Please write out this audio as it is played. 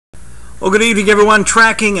Well, good evening, everyone.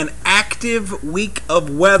 Tracking an active week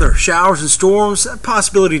of weather. Showers and storms, a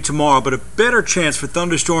possibility tomorrow, but a better chance for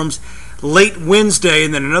thunderstorms late Wednesday,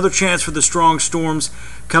 and then another chance for the strong storms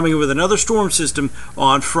coming in with another storm system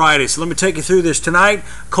on Friday. So let me take you through this tonight.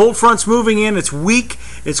 Cold front's moving in. It's weak.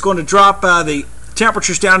 It's going to drop the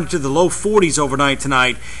temperatures down into the low 40s overnight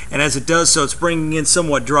tonight, and as it does so, it's bringing in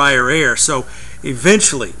somewhat drier air. So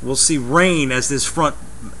eventually, we'll see rain as this front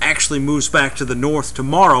actually moves back to the north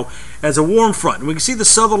tomorrow as a warm front. And we can see the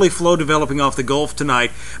southerly flow developing off the Gulf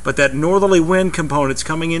tonight, but that northerly wind component's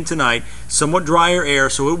coming in tonight, somewhat drier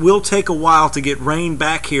air, so it will take a while to get rain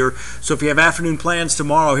back here. So if you have afternoon plans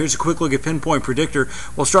tomorrow, here's a quick look at Pinpoint Predictor.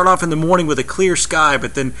 We'll start off in the morning with a clear sky,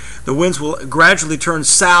 but then the winds will gradually turn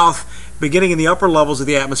south, beginning in the upper levels of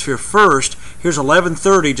the atmosphere first. Here's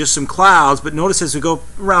 11:30, just some clouds, but notice as we go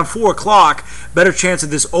around 4 o'clock, better chance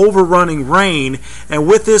of this overrunning rain, and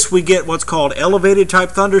with this we get what's called elevated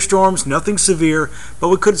type thunderstorms, nothing severe, but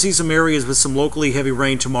we could see some areas with some locally heavy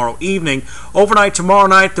rain tomorrow evening. Overnight tomorrow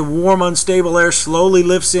night, the warm, unstable air slowly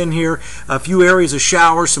lifts in here, a few areas of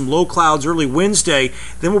showers, some low clouds early Wednesday,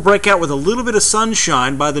 then we'll break out with a little bit of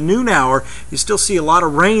sunshine. By the noon hour, you still see a lot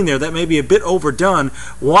of rain there. That may be a bit overdone.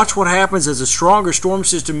 Watch what happens as a stronger storm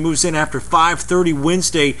system moves in after 5:30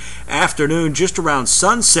 Wednesday afternoon, just around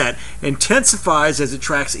sunset, intensifies as it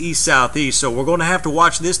tracks east-southeast. So we're going to have to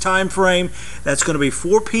watch this time frame. That's going to be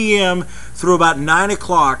 4 p.m. through about 9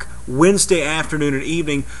 o'clock Wednesday afternoon and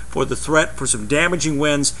evening for the threat for some damaging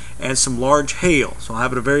winds and some large hail. So I'll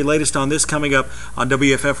have the very latest on this coming up on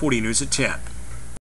WFF 40 News at 10.